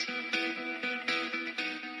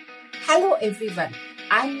Hello everyone,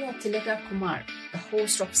 I'm your Tilaka Kumar, the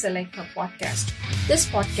host of Select Her podcast. This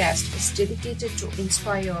podcast is dedicated to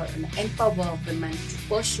inspire and empower women to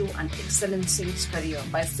pursue an excellent sales career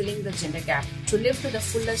by filling the gender gap, to live to the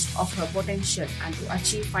fullest of her potential and to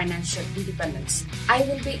achieve financial independence. I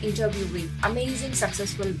will be interviewing amazing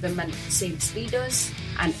successful women sales leaders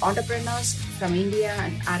and entrepreneurs from India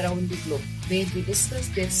and around the globe, where we discuss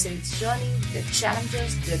their sales journey, their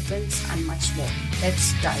challenges, their wins, and much more.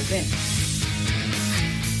 Let's dive in.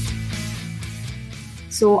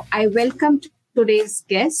 So I welcome today's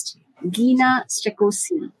guest, Gina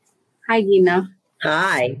Stracuzzi. Hi, Gina.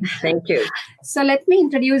 Hi, thank you. So let me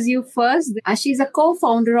introduce you first. She's a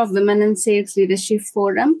co-founder of Women in Sales Leadership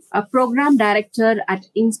Forum, a program director at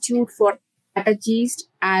Institute for Strategies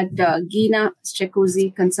at Gina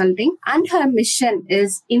Stracuzzi Consulting, and her mission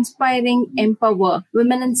is inspiring, empower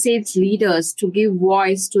women in sales leaders to give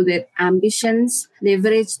voice to their ambitions,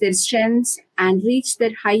 leverage their strengths, and reach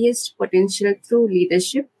their highest potential through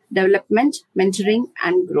leadership, development, mentoring,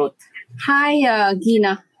 and growth. Hi,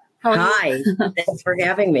 Gina. Hi, thanks for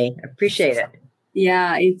having me. I appreciate it.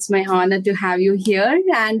 Yeah, it's my honor to have you here.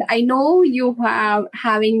 And I know you are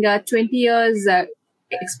having 20 years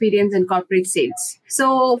experience in corporate sales.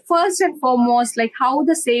 So first and foremost, how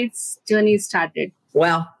the sales journey started?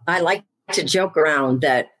 Well, I like to joke around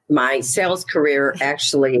that my sales career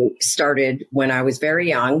actually started when I was very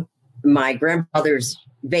young. My grandfather's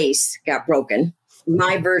vase got broken.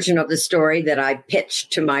 My version of the story that I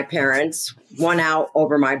pitched to my parents won out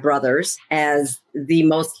over my brothers as the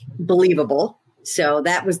most believable. So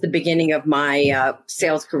that was the beginning of my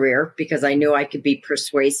sales career because I knew I could be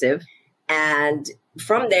persuasive. And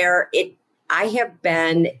from there, I have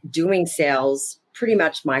been doing sales pretty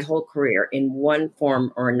much my whole career in one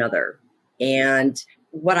form or another. And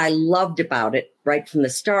what I loved about it right from the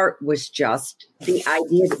start was just the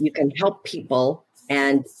idea that you can help people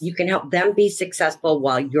and you can help them be successful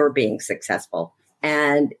while you're being successful.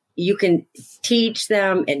 And you can teach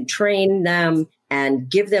them and train them and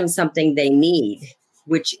give them something they need,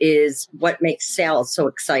 which is what makes sales so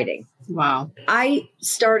exciting. Wow. I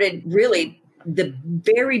started really the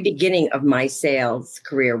very beginning of my sales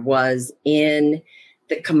career was in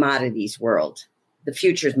the commodities world, the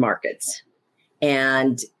futures markets.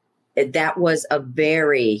 And that was a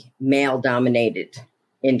very male-dominated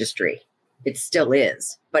industry. It still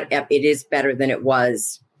is, but it is better than it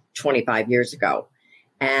was 25 years ago.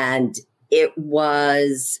 And it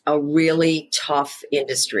was a really tough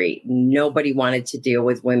industry. Nobody wanted to deal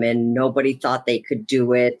with women. Nobody thought they could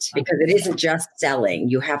do it because it isn't just selling.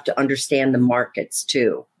 You have to understand the markets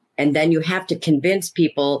too. And then you have to convince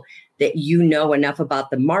people that you know enough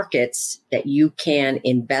about the markets that you can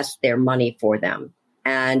invest their money for them.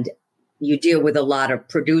 And you deal with a lot of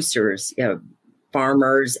producers,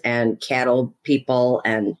 farmers and cattle people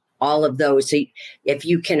and all of those. So if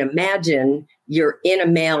you can imagine, you're in a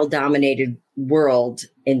male-dominated world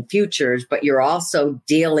in futures, but you're also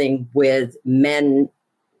dealing with men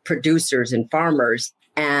producers and farmers.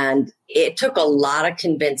 And it took a lot of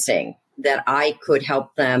convincing that I could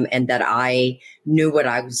help them and that I knew what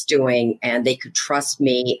I was doing and they could trust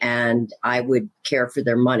me and I would care for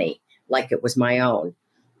their money like it was my own.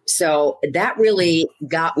 So that really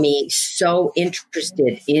got me so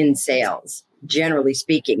interested in sales, generally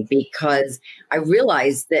speaking, because I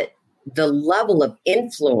realized that the level of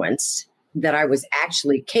influence that I was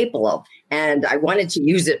actually capable of, and I wanted to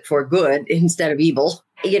use it for good instead of evil.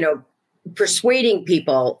 Persuading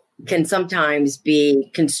people can sometimes be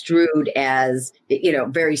construed as,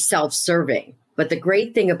 very self-serving. But the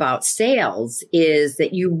great thing about sales is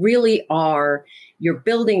that you really you're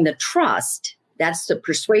building the trust. That's the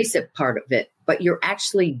persuasive part of it, but you're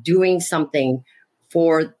actually doing something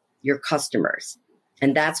for your customers.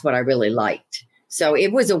 And that's what I really liked. So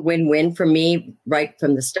it was a win-win for me right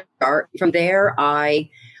from the start. From there, I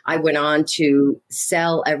went on to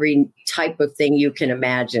sell every type of thing you can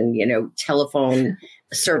imagine, telephone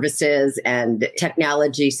services and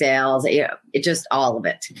technology sales, it just all of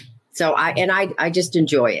it. So I just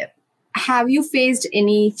enjoy it. Have you faced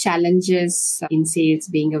any challenges in sales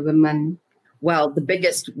being a woman? Well, the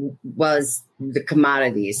biggest was the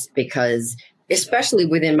commodities because especially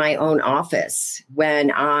within my own office,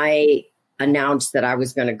 when I announced that I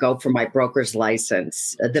was going to go for my broker's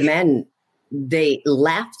license, the men, they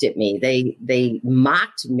laughed at me. They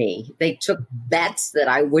mocked me. They took bets that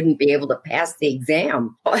I wouldn't be able to pass the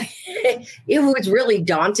exam. It was really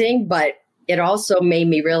daunting, but it also made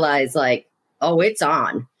me realize it's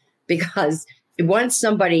on. Because once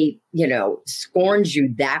somebody, scorns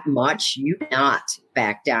you that much, you cannot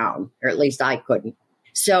back down, or at least I couldn't.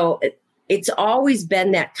 So it's always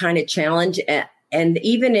been that kind of challenge. And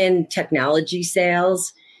even in technology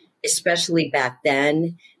sales, especially back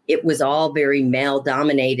then, it was all very male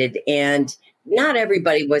dominated, and not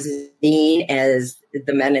everybody was as mean as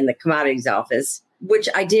the men in the commodities office, which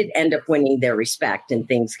I did end up winning their respect and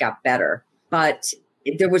things got better. But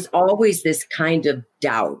there was always this kind of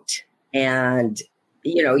doubt. And,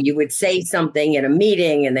 you know, you would say something in a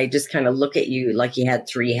meeting and they just kind of look at you like you had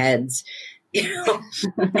three heads, you know,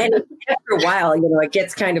 and after a while, you know, it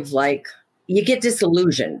gets kind of like, you get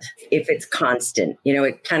disillusioned if it's constant, you know,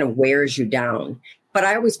 it kind of wears you down. But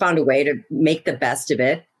I always found a way to make the best of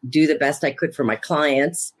it, do the best I could for my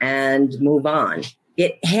clients, and move on.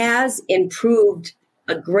 It has improved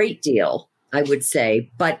a great deal, I would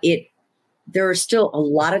say, but there are still a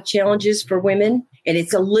lot of challenges for women. And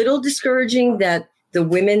it's a little discouraging that the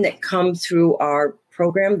women that come through our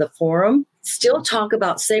program, the forum, still talk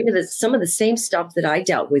about some of the same stuff that I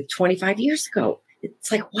dealt with 25 years ago.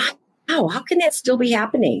 It's like, wow, how can that still be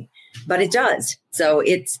happening? But it does. So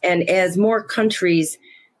and as more countries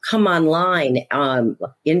come online,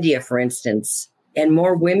 India, for instance, and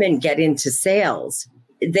more women get into sales,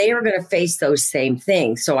 they are going to face those same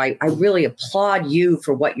things. So I really applaud you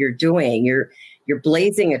for what you're doing. You're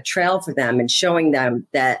blazing a trail for them and showing them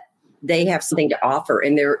that they have something to offer.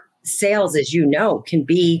 And their sales, as you know, can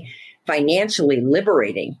be financially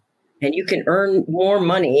liberating. And you can earn more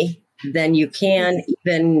money than you can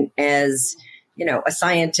even as, you know, a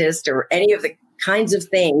scientist or any of the kinds of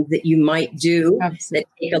things that you might do. Absolutely. That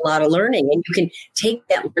take a lot of learning, and you can take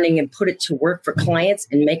that learning and put it to work for clients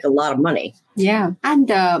and make a lot of money. Yeah. And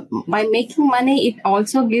by making money, it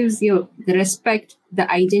also gives you the respect,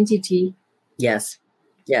 the identity. Yes.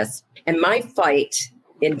 Yes. And my fight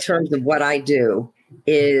in terms of what I do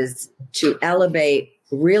is to elevate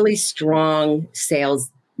really strong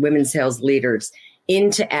women sales leaders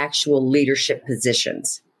into actual leadership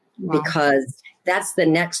positions. Wow. Because that's the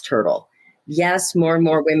next hurdle. Yes, more and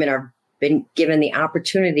more women are been given the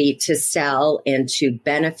opportunity to sell and to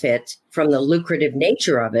benefit from the lucrative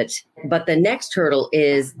nature of it. But the next hurdle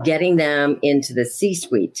is getting them into the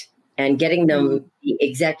C-suite and getting them the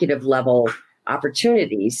executive level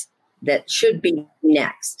opportunities that should be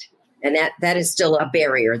next. And that is still a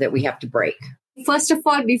barrier that we have to break. First of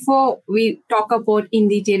all, before we talk about in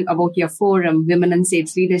detail about your forum, Women in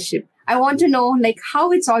Sales Leadership, I want to know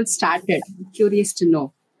how it's all started. I'm curious to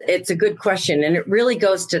know. It's a good question. And it really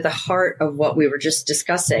goes to the heart of what we were just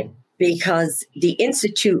discussing, because the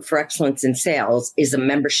Institute for Excellence in Sales is a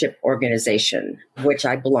membership organization, which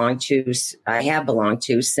I have belonged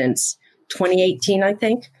to since 2018, I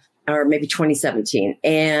think, or maybe 2017.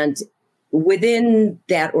 And within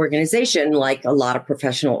that organization, like a lot of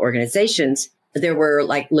professional organizations, there were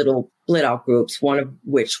little split out groups, one of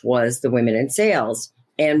which was the Women in Sales.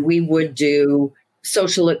 And we would do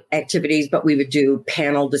social activities, but we would do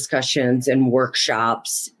panel discussions and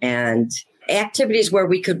workshops and activities where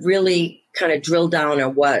we could really kind of drill down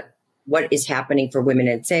on what is happening for women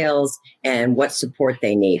in sales and what support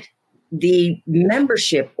they need. The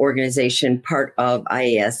membership organization part of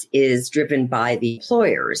IAS is driven by the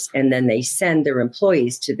employers, and then they send their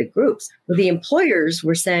employees to the groups. Well, the employers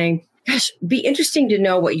were saying, gosh, it'd be interesting to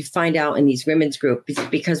know what you find out in these women's groups,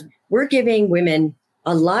 because we're giving women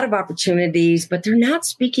a lot of opportunities, but they're not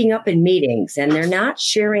speaking up in meetings, and they're not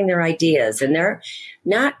sharing their ideas, and they're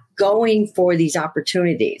not going for these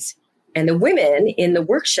opportunities. And the women in the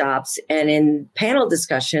workshops and in panel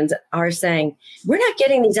discussions are saying, we're not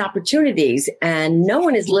getting these opportunities and no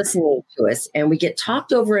one is listening to us. And we get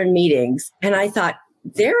talked over in meetings. And I thought,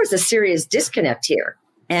 there is a serious disconnect here.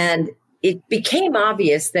 And it became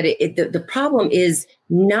obvious that the problem is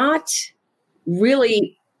not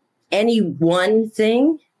really any one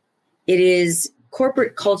thing. It is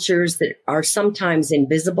corporate cultures that are sometimes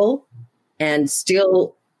invisible and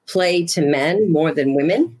still play to men more than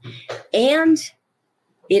women. And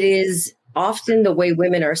it is often the way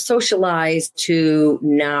women are socialized to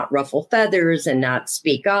not ruffle feathers and not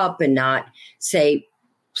speak up and not say,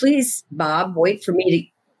 please, Bob, wait for me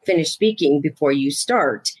to finish speaking before you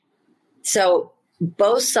start. So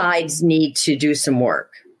both sides need to do some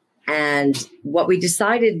work. And what we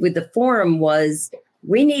decided with the forum was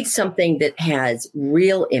we need something that has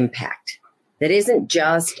real impact, that isn't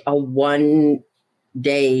just a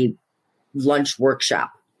one-day lunch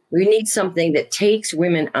workshop. We need something that takes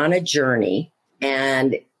women on a journey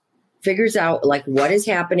and figures out what is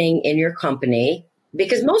happening in your company,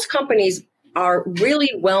 because most companies are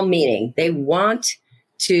really well-meaning. They want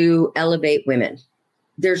to elevate women.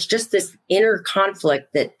 There's just this inner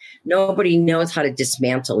conflict that nobody knows how to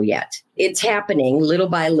dismantle yet. It's happening little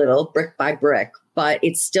by little, brick by brick, but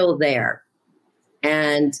it's still there.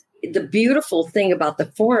 And the beautiful thing about the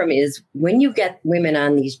forum is when you get women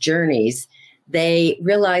on these journeys, they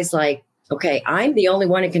realize like, okay, I'm the only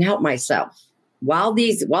one who can help myself. While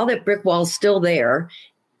that brick wall's still there,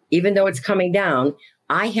 even though it's coming down,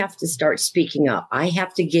 I have to start speaking up. I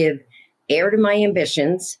have to give air to my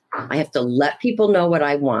ambitions. I have to let people know what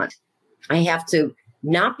I want. I have to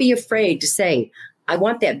not be afraid to say, I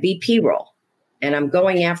want that BP role and I'm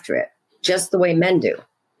going after it just the way men do.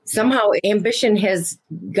 Somehow ambition has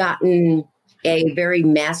gotten a very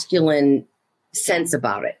masculine sense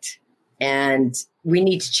about it. And we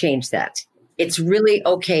need to change that. It's really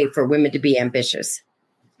okay for women to be ambitious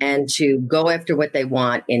and to go after what they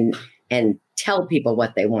want and tell people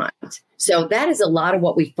what they want. So that is a lot of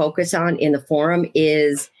what we focus on in the forum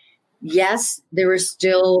is, yes, there are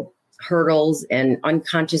still hurdles and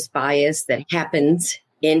unconscious bias that happens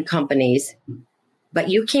in companies, but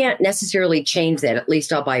you can't necessarily change that, at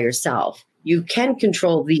least all by yourself. You can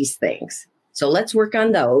control these things. So let's work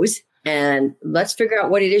on those and let's figure out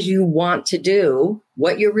what it is you want to do,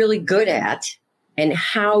 what you're really good at, and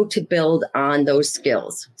how to build on those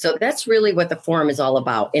skills. So that's really what the forum is all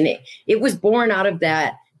about. And it was born out of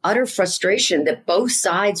that utter frustration that both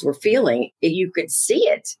sides were feeling. You could see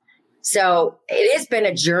it. So it has been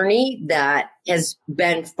a journey that has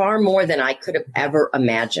been far more than I could have ever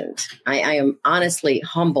imagined. I am honestly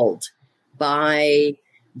humbled by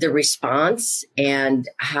the response and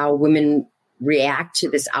how women react to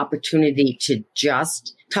this opportunity to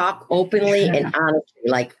just talk openly and honestly,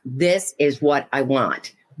 like, this is what I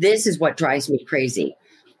want. This is what drives me crazy.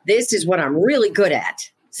 This is what I'm really good at.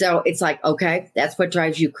 So it's like, okay, that's what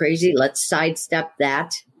drives you crazy. Let's sidestep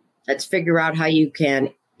that. Let's figure out how you can,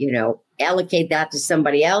 allocate that to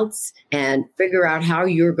somebody else and figure out how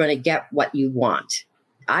you're going to get what you want.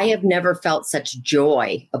 I have never felt such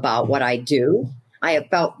joy about what I do. I have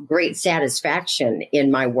felt great satisfaction in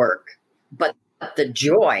my work, but the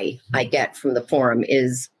joy I get from the forum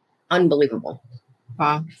is unbelievable.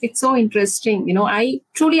 Wow. It's so interesting.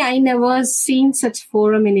 I never seen such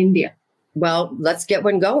forum in India. Well, let's get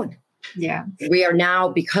one going. Yeah. We are now,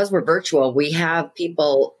 because we're virtual, we have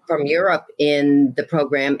people from Europe in the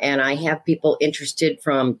program, and I have people interested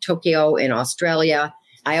from Tokyo in Australia.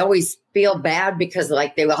 I always feel bad because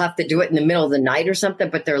they will have to do it in the middle of the night or something,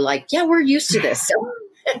 but they're like, yeah, we're used to this. So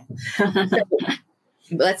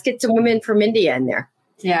let's get some women from India in there.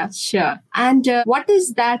 Yeah, sure. And what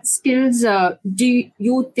is that skills do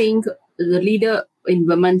you think the leader in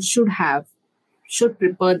women should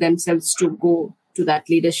prepare themselves to go to that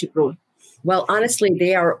leadership role? Well, honestly,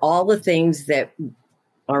 they are all the things that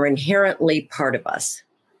are inherently part of us.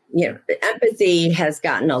 Empathy has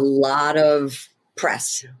gotten a lot of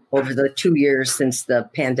press over the 2 years since the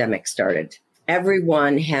pandemic started.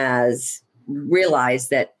 Everyone has realized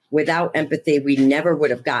that without empathy, we never would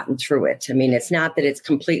have gotten through it. I mean, it's not that it's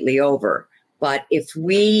completely over, but if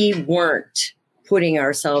we weren't putting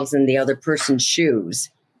ourselves in the other person's shoes,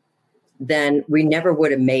 then we never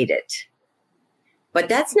would have made it. But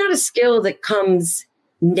that's not a skill that comes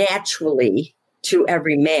naturally to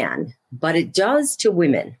every man, but it does to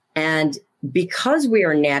women. And because we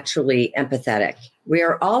are naturally empathetic, we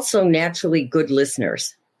are also naturally good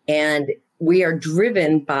listeners. And we are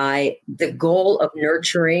driven by the goal of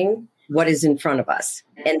nurturing what is in front of us.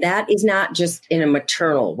 And that is not just in a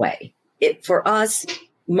maternal way. For us,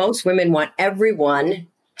 most women want everyone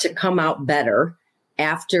to come out better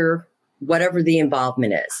after whatever the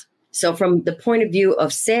involvement is. So from the point of view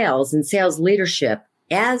of sales and sales leadership,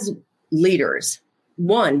 as leaders,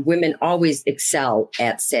 one, women always excel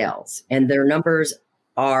at sales, and their numbers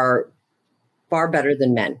are far better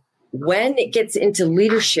than men. When it gets into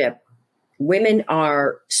leadership, women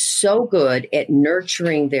are so good at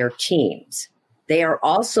nurturing their teams. They are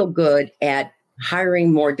also good at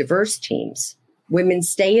hiring more diverse teams. Women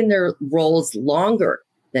stay in their roles longer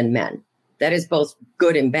than men. That is both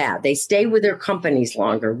good and bad. They stay with their companies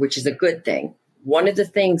longer, which is a good thing. One of the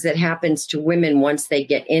things that happens to women once they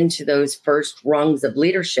get into those first rungs of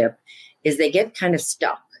leadership is they get kind of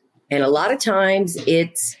stuck. And a lot of times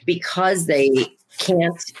it's because they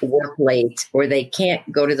can't work late or they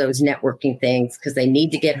can't go to those networking things because they need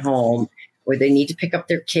to get home or they need to pick up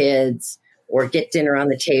their kids or get dinner on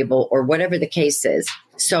the table or whatever the case is.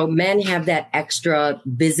 So men have that extra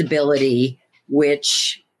visibility,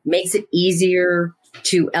 which makes it easier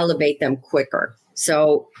to elevate them quicker.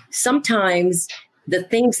 So sometimes the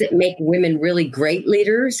things that make women really great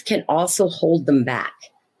leaders can also hold them back.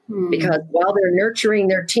 Because while they're nurturing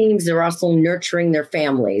their teams, they're also nurturing their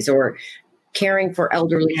families or caring for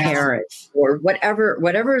elderly parents or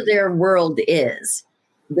whatever their world is.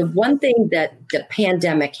 the one thing that the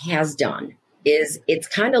pandemic has done is it's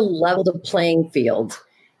kind of leveled the playing field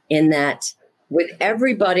in that with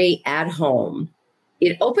everybody at home,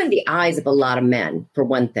 it opened the eyes of a lot of men, for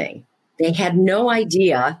one thing. They had no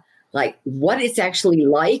idea like what it's actually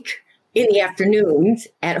like in the afternoons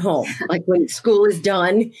at home, like when school is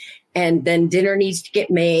done and then dinner needs to get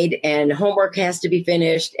made and homework has to be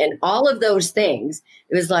finished and all of those things.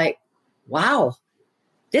 It was like, wow,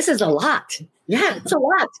 this is a lot. Yeah, it's a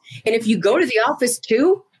lot. And if you go to the office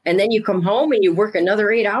too, and then you come home and you work another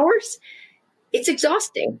 8 hours, it's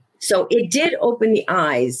exhausting. So it did open the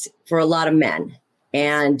eyes for a lot of men.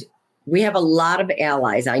 And we have a lot of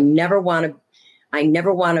allies. I never want to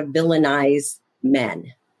villainize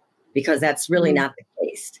men because that's really not the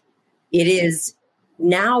case. It is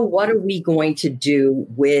now, what are we going to do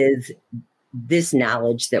with this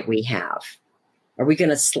knowledge that we have? Are we going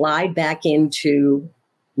to slide back into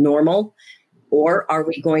normal, or are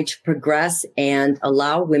we going to progress and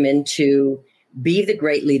allow women to be the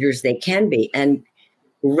great leaders they can be? And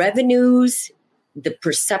revenues, the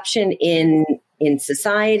perception in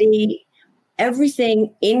society,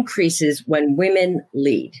 everything increases when women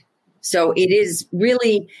lead. So it is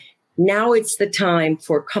really, now it's the time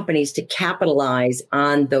for companies to capitalize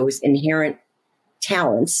on those inherent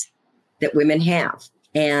talents that women have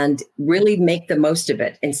and really make the most of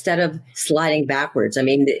it instead of sliding backwards. I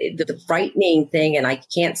mean, the frightening thing, and I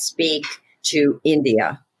can't speak to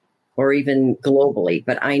India or even globally,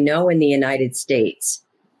 but I know in the United States,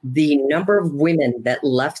 the number of women that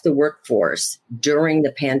left the workforce during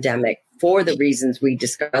the pandemic for the reasons we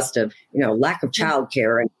discussed of, lack of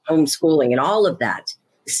childcare and homeschooling and all of that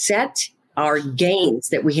set our gains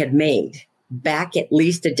that we had made back at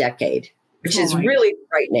least a decade, which is really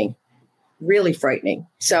frightening. Really frightening.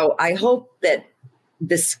 So I hope that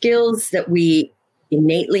the skills that we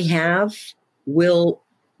innately have will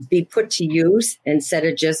be put to use instead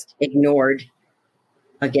of just ignored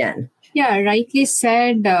again. Yeah, rightly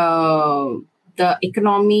said. The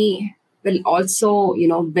economy will also,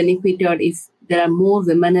 benefited if there are more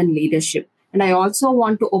women in leadership. And I also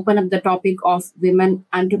want to open up the topic of women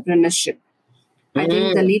entrepreneurship. I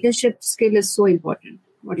think the leadership skill is so important.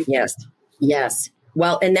 What do you think? Yes.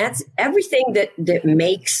 Well, and that's everything that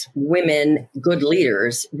makes women good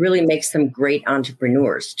leaders really makes them great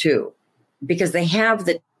entrepreneurs too, because they have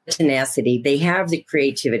the tenacity, they have the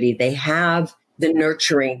creativity, they have the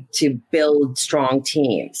nurturing to build strong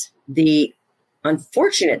teams. The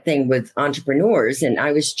unfortunate thing with entrepreneurs, and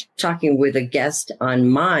I was talking with a guest on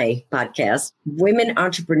my podcast, women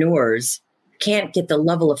entrepreneurs can't get the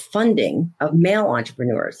level of funding of male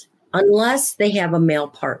entrepreneurs unless they have a male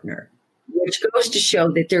partner, which goes to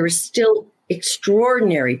show that there is still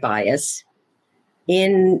extraordinary bias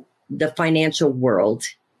in the financial world,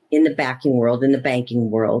 in the backing world, in the banking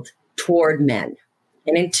world toward men.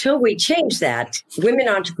 And until we change that, women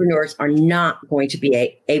entrepreneurs are not going to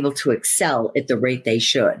be able to excel at the rate they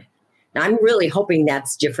should. Now, I'm really hoping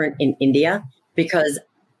that's different in India, because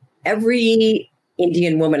every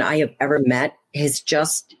Indian woman I have ever met has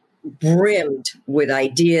just brimmed with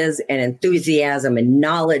ideas and enthusiasm and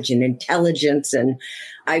knowledge and intelligence. And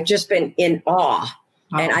I've just been in awe.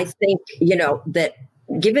 Oh. And I think, that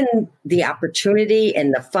given the opportunity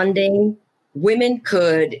and the funding, women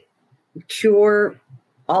could cure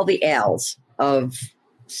all the ails of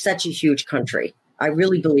such a huge country. I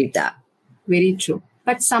really believe that. Very true.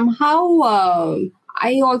 But somehow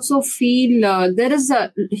I also feel there is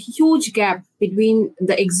a huge gap between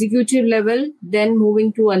the executive level, then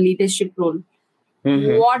moving to a leadership role.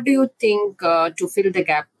 Mm-hmm. What do you think to fill the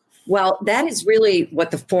gap? Well, that is really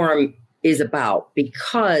what the forum is about,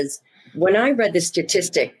 because when I read the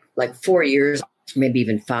statistic like 4 years, maybe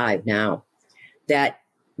even 5 now, that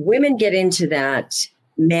women get into that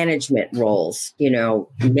management roles,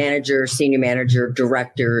 manager, senior manager,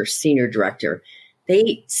 director, senior director.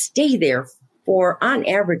 They stay there for, on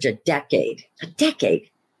average, a decade.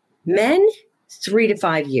 Men, 3 to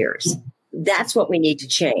 5 years. That's what we need to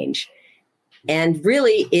change. And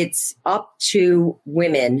really, it's up to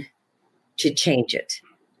women to change it.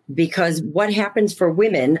 Because what happens for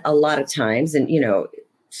women a lot of times, and,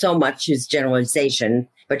 so much is generalization,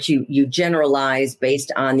 but you generalize based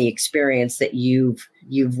on the experience that you've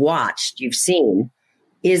watched, you've seen,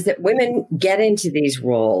 is that women get into these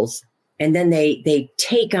roles and then they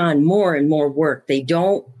take on more and more work. They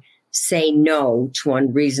don't say no to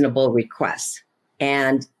unreasonable requests.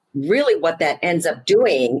 And really what that ends up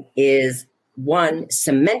doing is, one,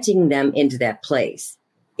 cementing them into that place.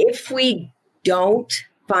 If we don't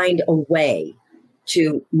find a way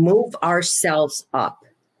to move ourselves up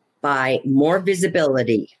by more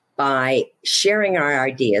visibility, by sharing our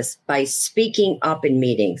ideas, by speaking up in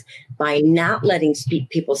meetings, by not letting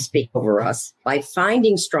people speak over us, by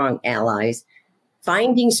finding strong allies,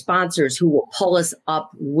 finding sponsors who will pull us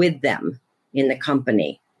up with them in the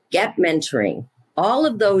company, get mentoring, all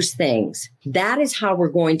of those things. That is how we're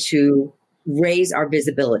going to raise our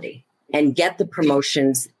visibility and get the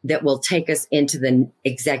promotions that will take us into the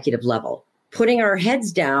executive level. Putting our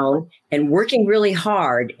heads down and working really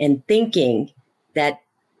hard and thinking that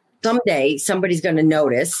someday somebody's going to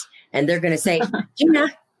notice and they're going to say, Gina,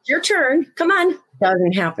 your turn. Come on.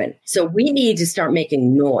 Doesn't happen. So we need to start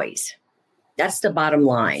making noise. That's the bottom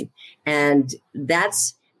line. And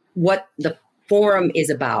that's what the forum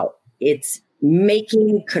is about. It's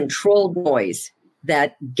making controlled noise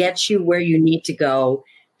that gets you where you need to go,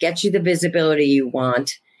 gets you the visibility you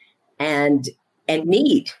want and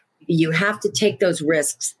need. You have to take those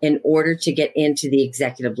risks in order to get into the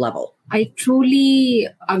executive level. I truly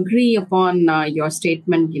agree upon your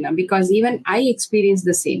statement, Gina, because even I experienced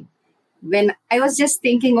the same. When I was just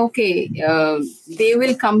thinking, okay, they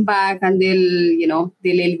will come back and they'll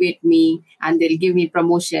elevate me and they'll give me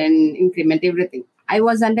promotion, increment, everything. I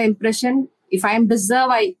was under impression, if I am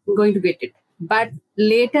deserved, I'm going to get it. But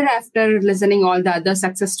later, after listening all the other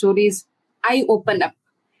success stories, I opened up.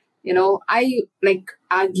 I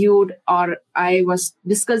argued or I was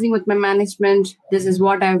discussing with my management, this is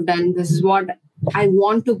what I've done, this is what I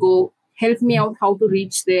want to go, help me out how to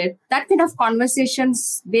reach there. That kind of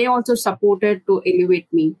conversations, they also supported to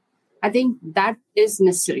elevate me. I think that is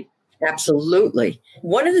necessary. Absolutely.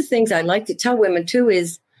 One of the things I like to tell women too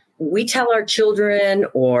is we tell our children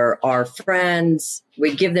or our friends,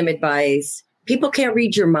 we give them advice. People can't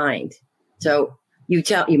read your mind. So you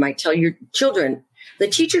might tell your children, the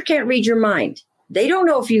teacher can't read your mind. They don't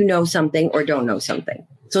know if you know something or don't know something.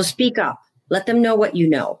 So speak up. Let them know what you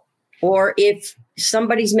know. Or if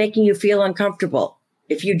somebody's making you feel uncomfortable,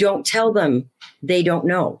 if you don't tell them, they don't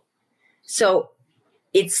know. So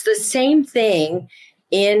it's the same thing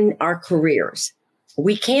in our careers.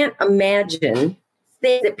 We can't imagine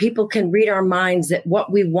that people can read our minds, that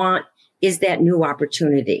what we want is that new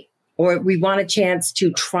opportunity, or we want a chance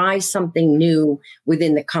to try something new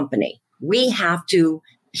within the company. We have to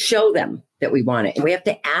show them that we want it, and we have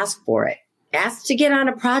to ask for it. Ask to get on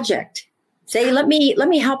a project. Say, let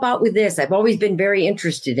me help out with this. I've always been very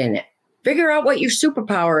interested in it. Figure out what your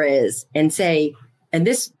superpower is and say, and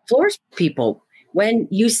this floors people, when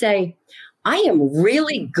you say, I am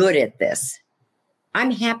really good at this,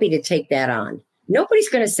 I'm happy to take that on. Nobody's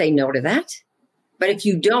going to say no to that. But if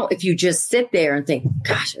you just sit there and think,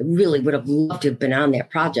 gosh, I really would have loved to have been on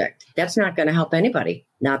that project, that's not going to help anybody.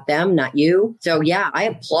 Not them, not you. So yeah, I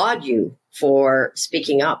applaud you for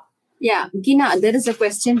speaking up. Yeah, Gina, there is a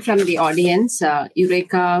question from the audience.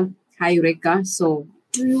 Eureka. Hi, Eureka. So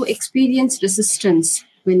do you experience resistance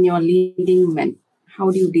when you're leading men?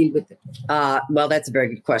 How do you deal with it? Well, that's a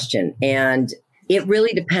very good question. And it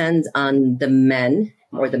really depends on the men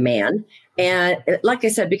or the man. And like I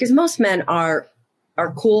said, because most men are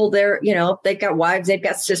cool. They're, they've got wives, they've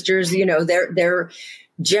got sisters, they're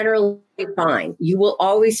generally fine. You will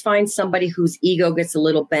always find somebody whose ego gets a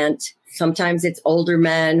little bent. Sometimes it's older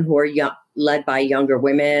men who are led by younger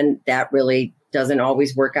women. That really doesn't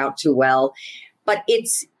always work out too well. But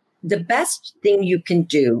it's the best thing you can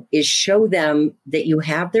do is show them that you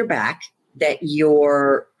have their back, that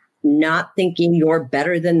you're not thinking you're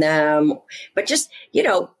better than them, but just,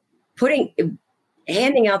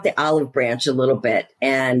 handing out the olive branch a little bit.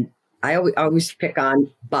 And I always pick on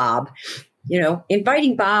Bob,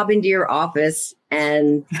 inviting Bob into your office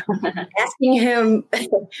and asking him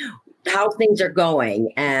how things are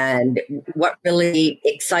going and what really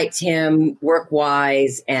excites him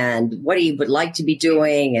work-wise and what he would like to be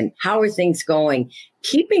doing and how are things going.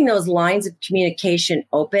 Keeping those lines of communication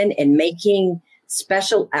open and making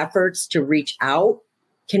special efforts to reach out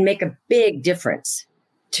can make a big difference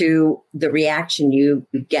to the reaction you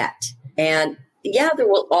get. And yeah, there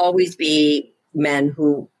will always be men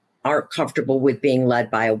who aren't comfortable with being led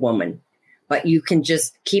by a woman, but you can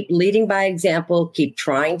just keep leading by example, keep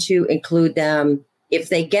trying to include them. If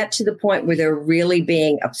they get to the point where they're really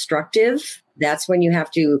being obstructive, that's when you have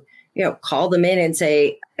to, call them in and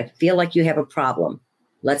say, I feel like you have a problem.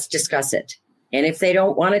 Let's discuss it. And if they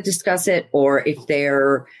don't want to discuss it, or if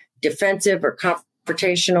they're defensive or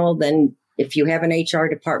confrontational, then if you have an HR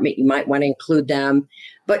department, you might want to include them.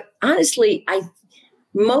 But honestly,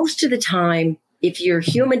 most of the time, if you're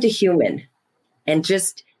human to human and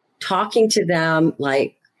just talking to them,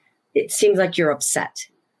 like, it seems like you're upset.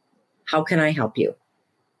 How can I help you?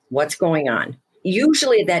 What's going on?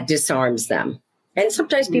 Usually that disarms them. And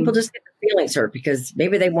sometimes people just get the feelings hurt because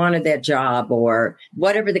maybe they wanted that job or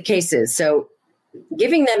whatever the case is. So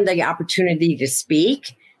giving them the opportunity to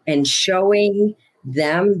speak and showing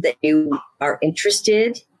them that you are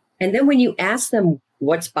interested. And then when you ask them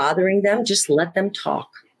what's bothering them, just let them talk.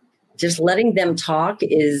 Just letting them talk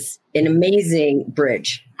is an amazing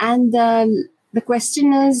bridge. And the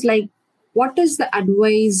question is like, what is the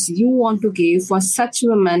advice you want to give for such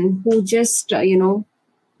women who just,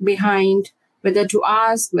 behind whether to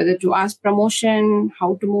ask promotion,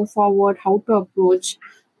 how to move forward, how to approach,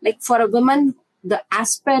 like for a woman, the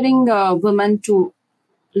aspiring women to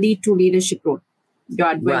lead to leadership role,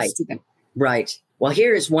 your advice to them. Right. Well,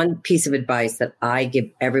 here is one piece of advice that I give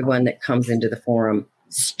everyone that comes into the forum.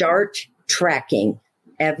 Start tracking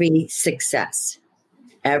every success,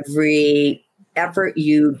 every effort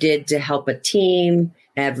you did to help a team,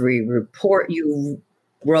 every report you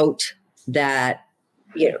wrote that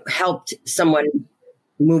helped someone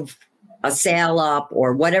move a sale up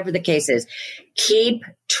or whatever the case is. Keep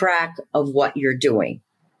track of what you're doing,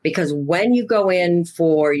 because when you go in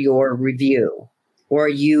for your review or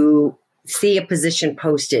you see a position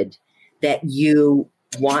posted that you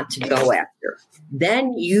want to go after,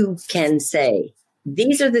 then you can say,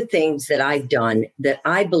 these are the things that I've done that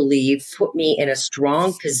I believe put me in a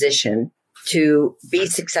strong position to be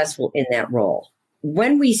successful in that role.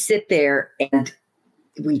 When we sit there and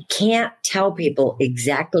we can't tell people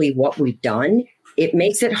exactly what we've done, it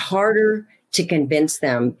makes it harder to convince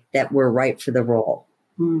them that we're right for the role.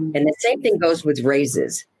 And the same thing goes with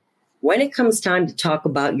raises. When it comes time to talk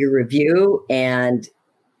about your review and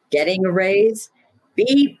getting a raise,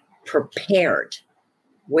 be prepared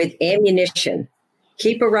with ammunition.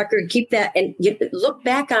 Keep a record, keep that, and you look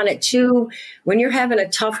back on it too. When you're having a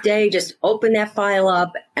tough day, just open that file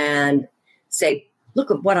up and say, look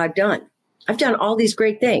at what I've done. I've done all these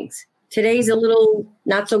great things. Today's a little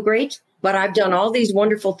not so great, but I've done all these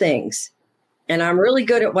wonderful things. And I'm really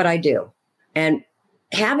good at what I do. And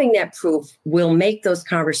having that proof will make those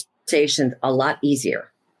conversations a lot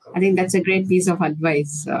easier. I think that's a great piece of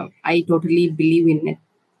advice. I totally believe in it.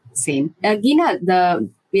 Same. Gina,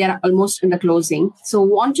 we are almost in the closing. So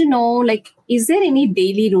want to know, like, is there any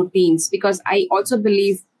daily routines? Because I also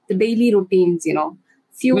believe the daily routines,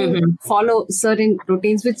 few follow certain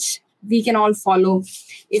routines, which we can all follow.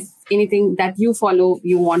 If anything that you follow,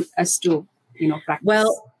 you want us to, practice.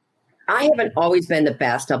 Well, I haven't always been the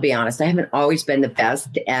best. I'll be honest. I haven't always been the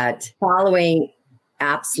best at following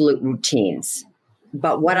absolute routines.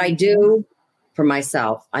 But what I do for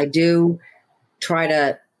myself, I do try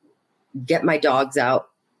to get my dogs out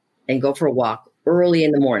and go for a walk early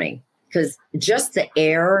in the morning, because just the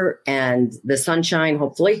air and the sunshine,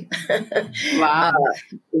 hopefully,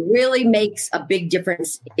 really makes a big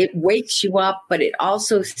difference. It wakes you up, but it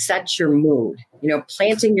also sets your mood.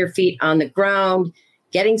 Planting your feet on the ground,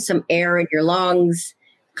 getting some air in your lungs,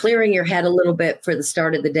 clearing your head a little bit for the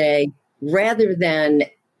start of the day, rather than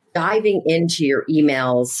diving into your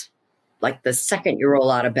emails like the second you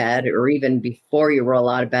roll out of bed, or even before you roll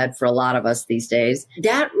out of bed for a lot of us these days.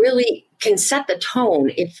 That really can set the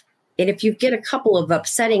tone. If you get a couple of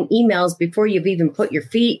upsetting emails before you've even put your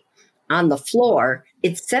feet on the floor,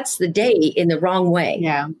 it sets the day in the wrong way.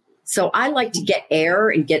 Yeah. So I like to get air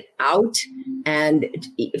and get out. And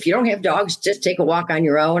if you don't have dogs, just take a walk on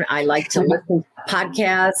your own. I like to listen to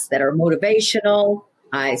podcasts that are motivational.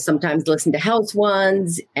 I sometimes listen to health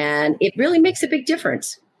ones, and it really makes a big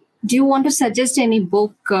difference. Do you want to suggest any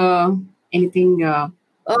book, anything?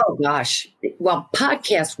 Oh, gosh. Well,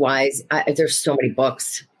 podcast-wise, there's so many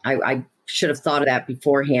books. I should have thought of that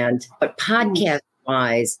beforehand. But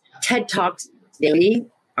podcast-wise, TED Talks daily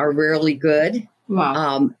are really good.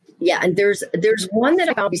 Wow. And there's one that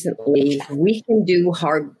I found recently, We Can Do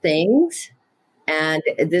Hard Things. And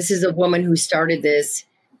this is a woman who started this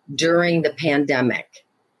during the pandemic.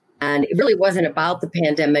 And it really wasn't about the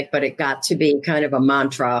pandemic, but it got to be kind of a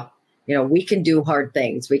mantra. We can do hard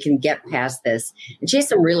things. We can get past this. And she has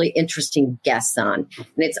some really interesting guests on.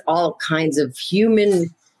 And it's all kinds of human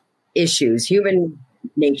issues, human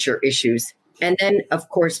nature issues. And then, of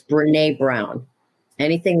course, Brene Brown.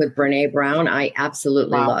 Anything with Brene Brown, I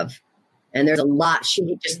absolutely love. And there's a lot.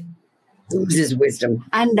 She just oozes wisdom.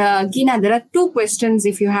 And Gina, there are two questions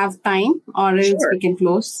if you have time, or else we can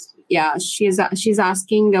close. Yeah, she's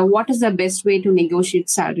asking, what is the best way to negotiate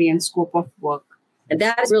salary and scope of work? And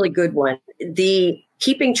that's a really good one. The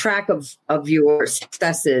keeping track of your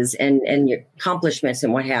successes and your accomplishments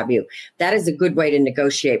and what have you, that is a good way to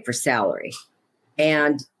negotiate for salary.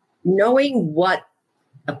 And knowing what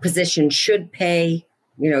a position should pay,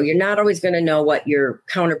 you're not always going to know what your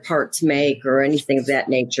counterparts make or anything of that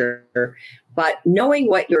nature, but knowing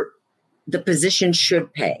what your the position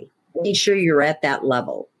should pay. Make sure you're at that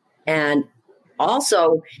level. And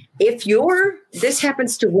also, this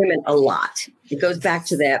happens to women a lot. It goes back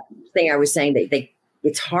to that thing I was saying, that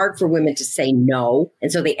it's hard for women to say no.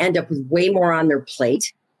 And so they end up with way more on their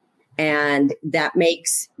plate. And that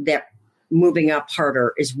makes that moving up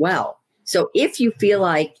harder as well. So if you feel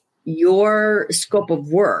like your scope of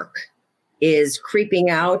work is creeping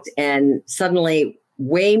out and suddenly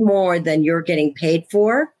way more than you're getting paid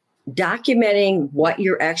for, documenting what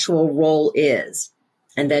your actual role is,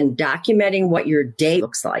 and then documenting what your day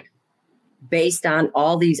looks like based on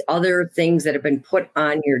all these other things that have been put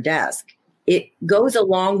on your desk, it goes a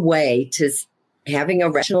long way to having a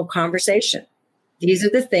rational conversation. These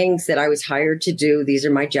are the things that I was hired to do. These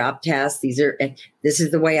are my job tasks. This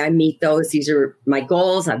is the way I meet those. These are my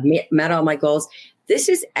goals. I've met all my goals. This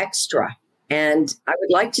is extra. And I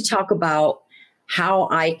would like to talk about how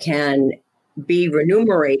I can be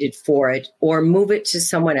remunerated for it or move it to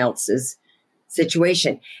someone else's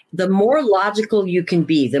situation. The more logical you can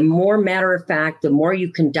be, the more matter of fact, the more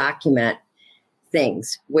you can document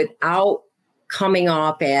things without coming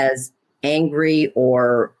off as angry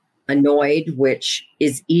or annoyed, which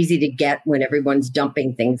is easy to get when everyone's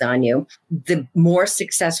dumping things on you, the more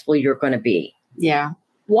successful you're going to be. Yeah.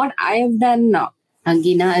 What I have done now,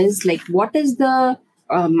 Gina, is like, what is the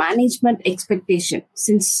management expectation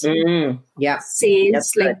since sales?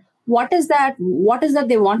 That's like, good. what is that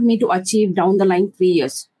they want me to achieve down the line 3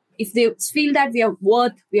 years? If they feel that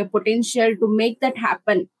we have potential to make that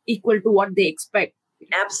happen equal to what they expect.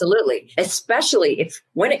 Absolutely. Especially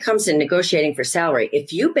when it comes to negotiating for salary,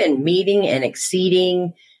 if you've been meeting and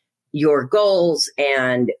exceeding your goals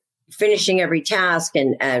and finishing every task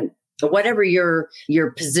and whatever your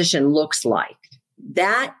position looks like,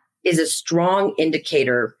 that is a strong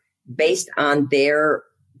indicator based on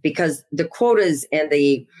because the quotas and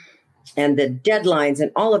the deadlines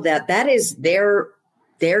and all of that is their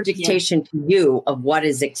dictation to you of what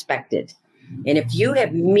is expected. And if you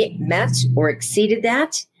have met or exceeded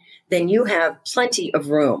that, then you have plenty of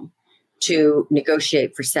room to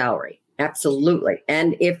negotiate for salary. Absolutely.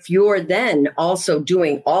 And if you're then also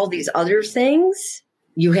doing all these other things,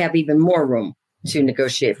 you have even more room to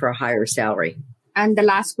negotiate for a higher salary. And the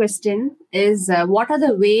last question is, what are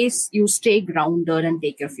the ways you stay grounded and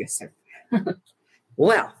take care of yourself?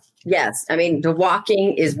 Well, yes. I mean, the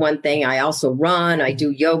walking is one thing. I also run. I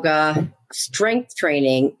do yoga. Strength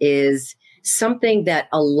training is something that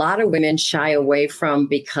a lot of women shy away from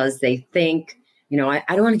because they think, I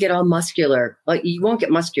don't want to get all muscular. Well, you won't get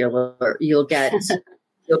muscular. You'll get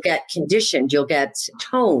conditioned. You'll get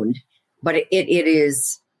toned. But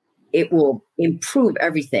it will improve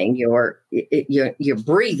everything. Your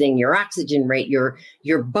breathing, your oxygen rate,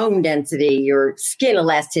 your bone density, your skin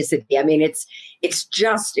elasticity. I mean, it's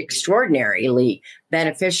just extraordinarily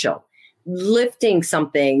beneficial. Lifting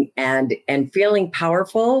something and feeling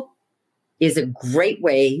powerful is a great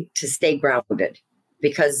way to stay grounded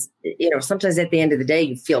because, sometimes at the end of the day,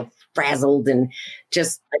 you feel frazzled and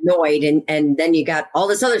just annoyed. And then you got all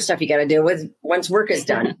this other stuff you got to deal with once work is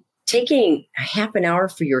done. Taking half an hour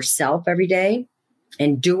for yourself every day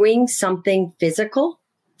and doing something physical,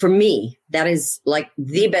 for me, that is like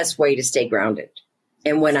the best way to stay grounded.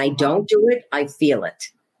 And when I don't do it, I feel it.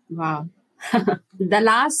 Wow. The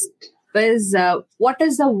last is, what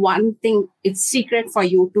is the one thing, it's secret for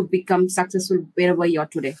you to become successful wherever you are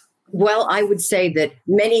today? Well, I would say that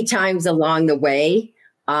many times along the way,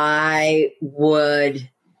 I would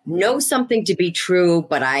know something to be true,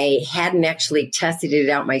 but I hadn't actually tested it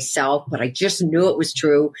out myself, but I just knew it was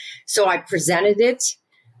true. So I presented it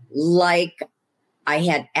like I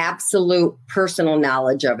had absolute personal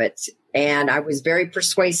knowledge of it. And I was very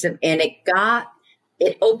persuasive, and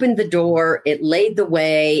it opened the door, it laid the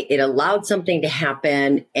way, it allowed something to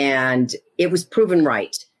happen, and it was proven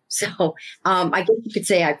right. So I guess you could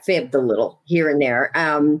say I fibbed a little here and there.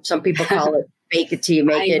 Some people call it fake it till you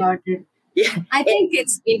make it. Got it. Yeah. I think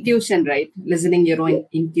it's intuition, right? Listening your own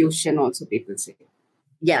intuition also, people say.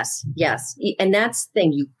 Yes. And that's the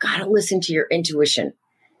thing. You got to listen to your intuition.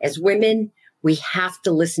 As women, we have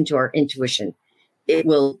to listen to our intuition. It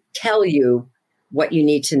will tell you what you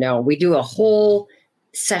need to know. We do a whole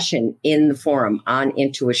session in the forum on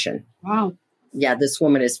intuition. Wow. Yeah, this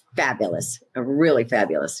woman is fabulous, really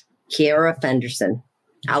fabulous. Kiara Fenderson.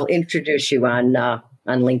 I'll introduce you on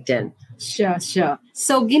LinkedIn. Sure.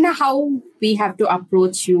 So, Gina, how we have to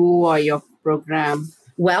approach you or your program?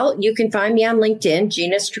 Well, you can find me on LinkedIn,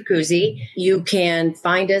 Gina Stracuzzi. You can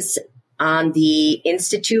find us on the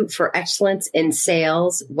Institute for Excellence in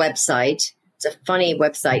Sales website. It's a funny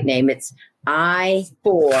website name. It's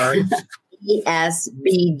I4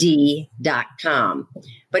 esbd.com.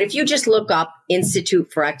 But if you just look up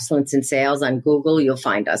Institute for Excellence in Sales on Google, you'll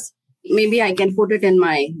find us. Maybe I can put it in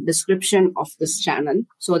my description of this channel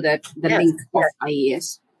so that the link of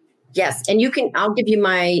IES. Yes. And I'll give you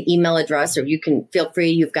my email address, or you can feel free.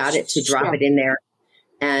 You've got it to drop it in there.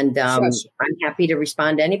 And I'm happy to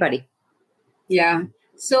respond to anybody. Yeah.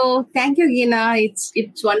 So thank you, Gina.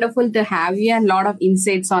 It's wonderful to have you and a lot of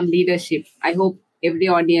insights on leadership. I hope every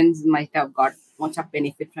audience might have got much of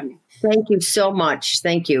benefit from you. Thank you so much.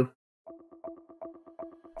 Thank you.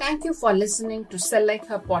 Thank you for listening to Sell Like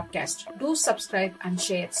Her podcast. Do subscribe and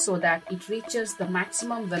share so that it reaches the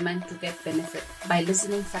maximum women to get benefit by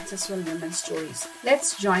listening successful women's stories.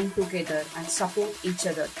 Let's join together and support each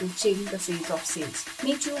other to change the face of sales.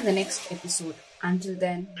 Meet you in the next episode. Until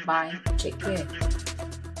then, bye. Take care.